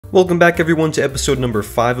Welcome back everyone to episode number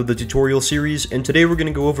 5 of the tutorial series, and today we're going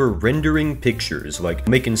to go over rendering pictures, like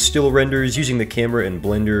making still renders, using the camera in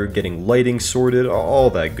Blender, getting lighting sorted, all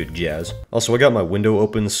that good jazz. Also, I got my window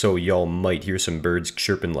open, so y'all might hear some birds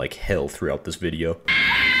chirping like hell throughout this video.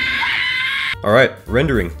 Alright,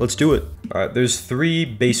 rendering, let's do it. Alright, there's 3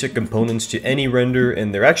 basic components to any render,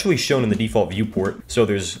 and they're actually shown in the default viewport. So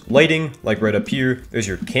there's lighting, like right up here, there's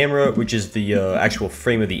your camera, which is the actual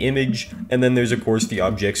frame of the image, and then there's of course the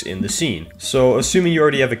objects in the scene. So assuming you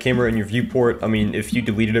already have a camera in your viewport, I mean, if you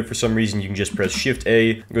deleted it for some reason, you can just press Shift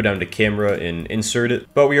A, go down to camera and insert it,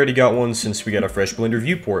 but we already got one since we got a fresh Blender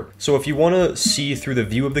viewport. So if you want to see through the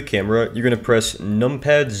view of the camera, you're going to press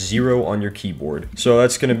numpad 0 on your keyboard. So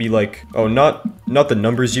that's going to be like, oh, not the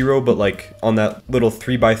number 0, but like on that little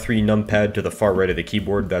 3x3 numpad to the far right of the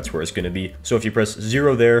keyboard, that's where it's going to be. So if you press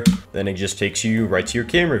 0 there, then it just takes you right to your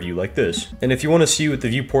camera view like this. And if you want to see what the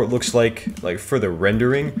viewport looks like for the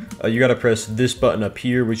rendering, you got to press this button up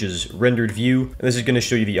here, which is rendered view, and this is going to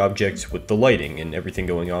show you the object with the lighting and everything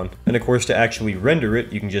going on. And of course, to actually render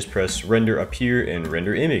it, you can just press render up here and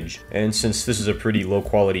render image. And since this is a pretty low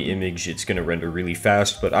quality image, it's going to render really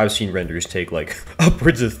fast, but I've seen renders take like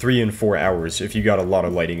upwards of 3 and 4 hours if you got a lot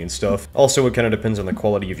of lighting and stuff. Also, it kind of depends on the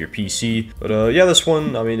quality of your PC, but yeah, this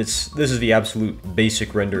one, I mean, this is the absolute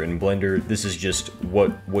basic render in Blender. This is just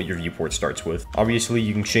what your viewport starts with. Obviously,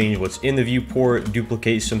 you can change what's in the viewport,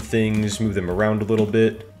 duplicate some things, move them around a little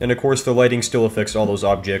bit, and of course, the lighting still affects all those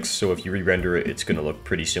objects, so if you re-render it, it's going to look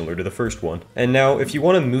pretty similar to the first one. And now, if you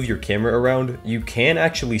want to move your camera around, you can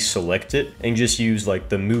actually select it and just use like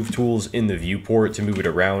the move tools in the viewport to move it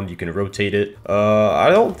around. You can rotate it. I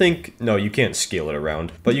don't think, no, you can't scale it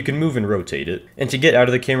around, but you can move and rotate it. And to get out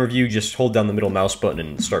of the camera view, just hold down the middle mouse button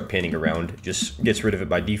and start panning around. It just gets rid of it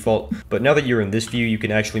by default. But now that you're in this view, you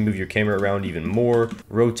can actually move your camera around even more,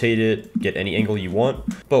 rotate it, get any angle you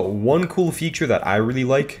want. But one cool feature that I really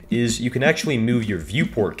like is you can actually move your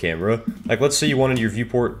viewport camera. Like, let's say you wanted your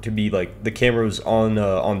viewport to be like the camera's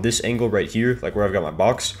on this angle right here, like where I've got my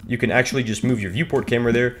box. You can actually just move your viewport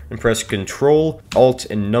camera there and press Control, Alt,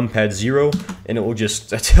 and numpad 0, and it will just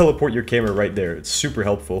teleport your camera right there. It's super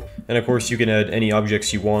helpful. And of course, you can add any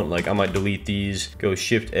objects you want. Like, I might delete these, go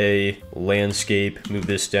Shift A, landscape, move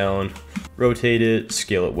this down, rotate it,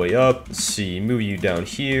 scale it way up. Let's see, move you down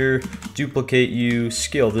here, duplicate you,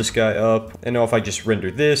 scale this guy up. And now if I just render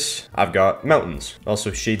this, I've got mountains.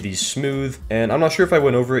 Also shade these smooth. And I'm not sure if I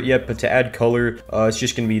went over it yet, but to add color, it's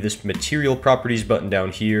just going to be this material properties button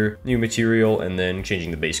down here, new material, and then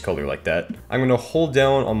changing the base color like that. I'm going to hold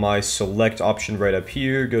down on my select option right up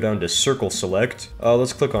here, go down to circle select.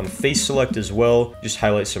 Let's click on face select as well. Just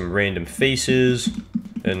highlight some random faces.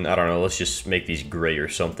 And I don't know, let's just make these gray or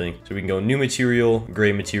something. So we can go new material,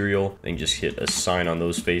 gray material, and just hit assign on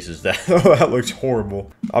those faces. That looks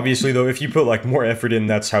horrible. Obviously though, if you put like more effort in,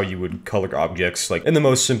 that's how you would color objects, like in the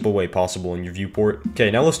most simple way possible in your viewport.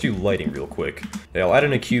 Okay, now let's do lighting real quick. Okay, I'll add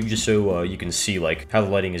in a cube just so you can see like how the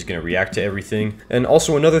lighting is going to react to everything. And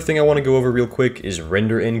also another thing I want to go over real quick is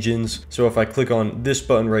render engines. So if I click on this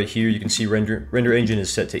button right here, you can see render engine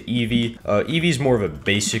is set to Eevee. Eevee is more of a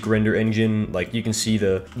basic render engine. Like you can see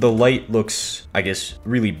the light looks, I guess,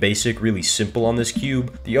 really basic, really simple on this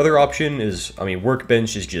cube. The other option is, I mean,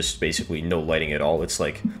 Workbench is just basically no lighting at all. It's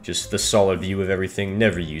like just the solid view of everything.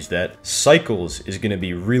 Never use that. Cycles is going to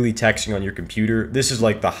be really taxing on your computer. This is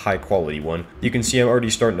like the high quality one. You can see I'm already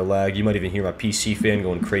starting to lag. You might even hear my PC fan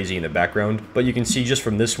going crazy in the background. But you can see just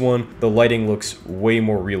from this one, the lighting looks way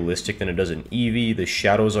more realistic than it does in Eevee. The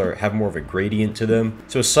shadows have more of a gradient to them.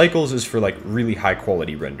 So Cycles is for like really high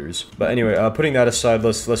quality renders. But anyway, putting that aside,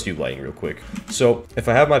 let's do lighting real quick. So if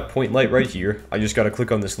I have my point light right here, I just got to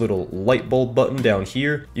click on this little light bulb button down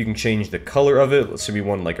here. You can change the color of it. Let's say we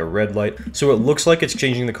want like a red light. So it looks like it's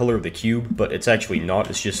changing the color of the cube, but it's actually not.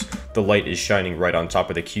 It's just the light is shining right on top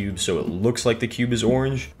of the cube, so it looks like the cube is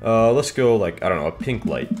orange. Let's go like, I don't know, a pink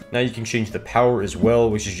light. Now you can change the power as well,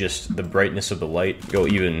 which is just the brightness of the light. Go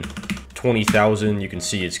even 20,000. You can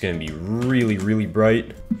see it's going to be really, really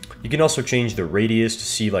bright. You can also change the radius to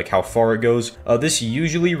see like how far it goes. This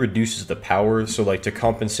usually reduces the power, so like to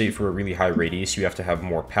compensate for a really high radius, you have to have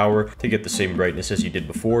more power to get the same brightness as you did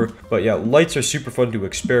before. But yeah, lights are super fun to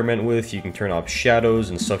experiment with. You can turn off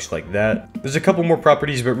shadows and such like that. There's a couple more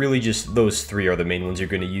properties, but really just those 3 are the main ones you're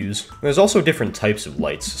going to use. There's also different types of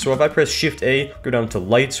lights. So if I press Shift A, go down to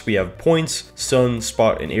lights, we have points, sun,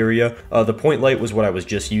 spot, and area. The point light was what I was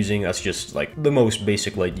just using. That's just like the most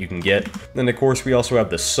basic light you can get. Then of course we also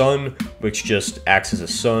have the sun. sun, which just acts as a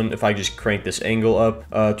sun. If I just crank this angle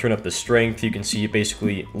up, turn up the strength, you can see it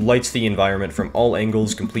basically lights the environment from all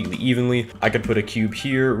angles completely evenly. I could put a cube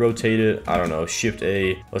here, rotate it, I don't know, Shift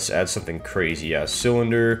A, let's add something crazy. Yeah,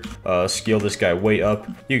 cylinder, scale this guy way up.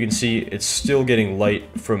 You can see it's still getting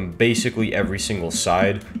light from basically every single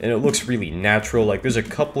side, and it looks really natural. Like, there's a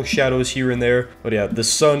couple shadows here and there, but yeah, the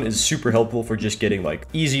sun is super helpful for just getting like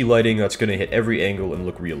easy lighting that's gonna hit every angle and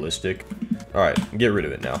look realistic. Alright, get rid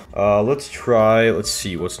of it now. Let's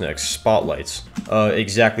see, what's next? Spotlights.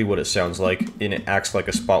 Exactly what it sounds like, and it acts like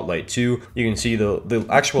a spotlight too. You can see the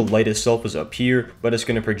actual light itself is up here, but it's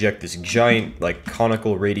gonna project this giant, like,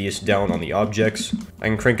 conical radius down on the objects. I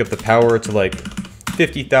can crank up the power to like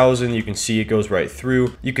 50,000, you can see it goes right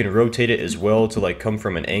through. You can rotate it as well to like come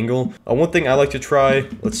from an angle. One thing I like to try,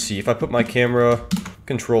 let's see, if I put my camera,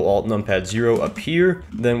 Control Alt Numpad 0 up here,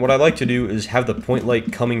 then what I like to do is have the point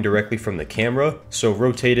light coming directly from the camera. So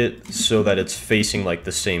rotate it so that it's facing like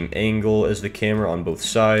the same angle as the camera on both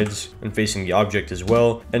sides and facing the object as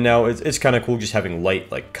well. And now it's kind of cool just having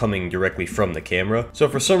light like coming directly from the camera. So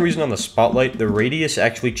for some reason on the spotlight, the radius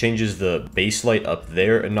actually changes the base light up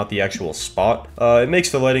there and not the actual spot. It makes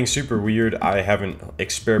the lighting super weird. I haven't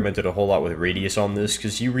experimented a whole lot with radius on this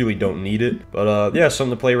because you really don't need it. But yeah,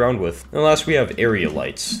 something to play around with. And last we have area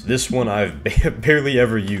lights. This one I've barely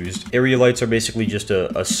ever used. Area lights are basically just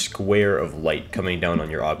a square of light coming down on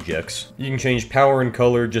your objects. You can change power and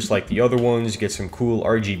color just like the other ones, get some cool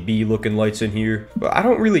RGB looking lights in here, but I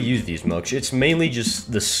don't really use these much. It's mainly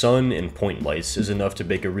just the sun and point lights is enough to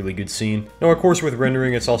make a really good scene. Now of course with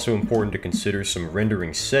rendering, it's also important to consider some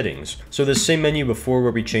rendering settings. So this same menu before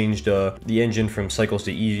where we changed the engine from cycles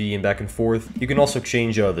to Eevee and back and forth, you can also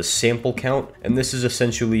change the sample count, and this is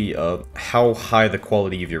essentially how high the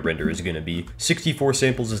quality of your render is going to be. 64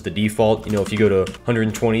 samples is the default. You know, if you go to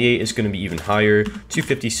 128, it's going to be even higher.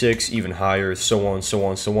 256, even higher, so on, so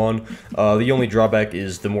on, so on. The only drawback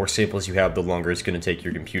is the more samples you have, the longer it's going to take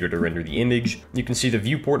your computer to render the image. You can see the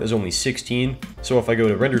viewport is only 16. So if I go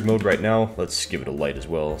to rendered mode right now, let's give it a light as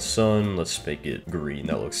well. Sun, let's make it green.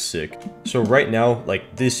 That looks sick. So right now,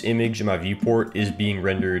 like this image in my viewport is being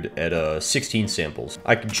rendered at 16 samples.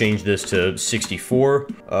 I could change this to 64.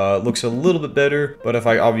 Looks a little bit better. But if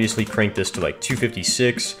I obviously crank this to like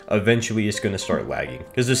 256, eventually it's going to start lagging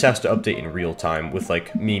because this has to update in real time with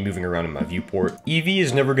like me moving around in my viewport. Eevee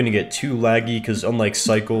is never going to get too laggy because unlike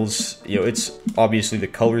Cycles, you know, it's obviously the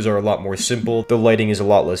colors are a lot more simple. The lighting is a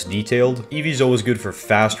lot less detailed. Eevee's always good for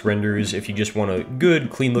fast renders if you just want a good,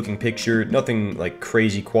 clean looking picture, nothing like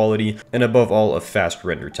crazy quality, and above all, a fast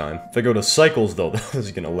render time. If I go to Cycles though, this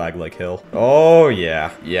is going to lag like hell. Oh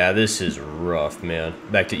yeah. Yeah, this is rough, man.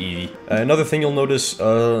 Back to Eevee. Another thing you'll notice,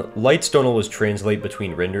 lights don't always translate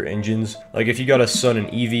between render engines. Like if you got a sun in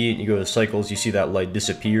Eevee and you go to Cycles, you see that light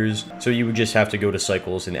disappears. So you would just have to go to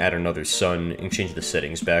Cycles and add another sun and change the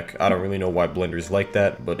settings back. I don't really know why Blender's like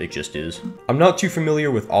that, but it just is. I'm not too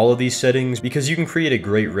familiar with all of these settings because you can create a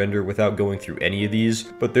great render without going through any of these,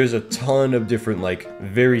 but there's a ton of different like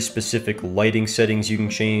very specific lighting settings you can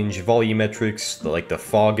change, volumetrics, like the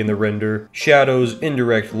fog in the render, shadows,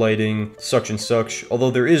 indirect lighting, such and such.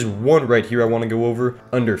 Although there is one right here I want to go over.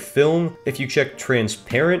 Under film, if you check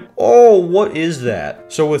transparent, oh, what is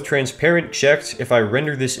that? So with transparent checked, if I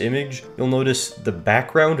render this image, you'll notice the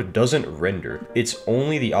background doesn't render. It's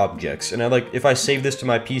only the objects. And if I save this to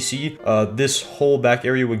my PC, this whole back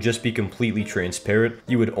area would just be completely transparent.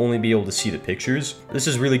 You would only be able to see the pictures. This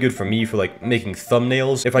is really good for me for like making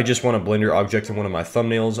thumbnails. If I just want a Blender object in one of my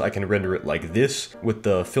thumbnails, I can render it like this with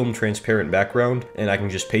the film transparent background, and I can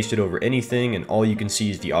just paste it over anything, and all you can see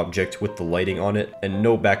is the object with the lighting on it, and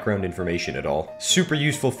no background information at all. Super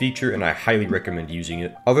useful feature, and I highly recommend using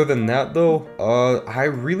it. Other than that though, I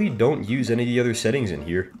really don't use any of the other settings in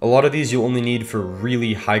here. A lot of these you'll only need for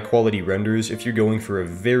really high quality renders if you're going for a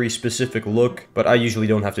very specific look, but I usually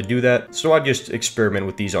don't have to do that, so I just experiment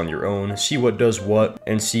with these on your own, see what does what,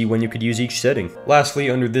 and see when you could use each setting. Lastly,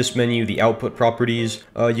 under this menu, the output properties,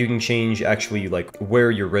 you can change actually like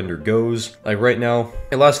where your render goes, like right now.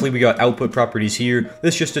 And lastly, we got output properties here.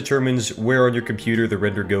 This just determines where on your computer the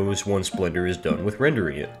render goes once Blender is done with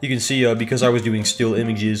rendering it. You can see because I was doing still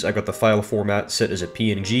images, I got the file format set as a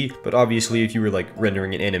PNG, but obviously if you were like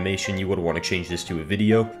rendering an animation, you would want to change this to a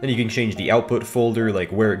video. Then you can change the output folder,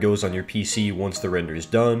 like where it goes on your PC once the render is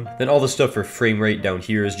done. Then all the stuff for frame rate down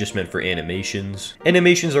here is just meant for animations.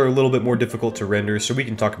 Animations are a little bit more difficult to render, so we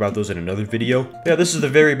can talk about those in another video. Yeah, this is the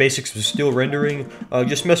very basics of still rendering.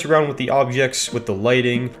 Just mess around with the objects, with the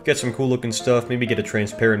lighting, get some cool looking stuff, maybe get a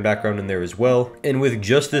transparent background in there as well. well. And with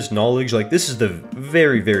just this knowledge, like, this is the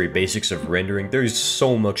very, very basics of rendering. There's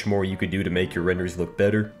so much more you could do to make your renders look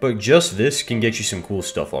better, but just this can get you some cool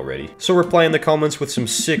stuff already. So reply in the comments with some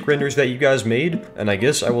sick renders that you guys made, and I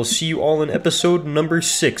guess I will see you all in episode number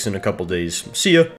 6 in a couple days. See ya!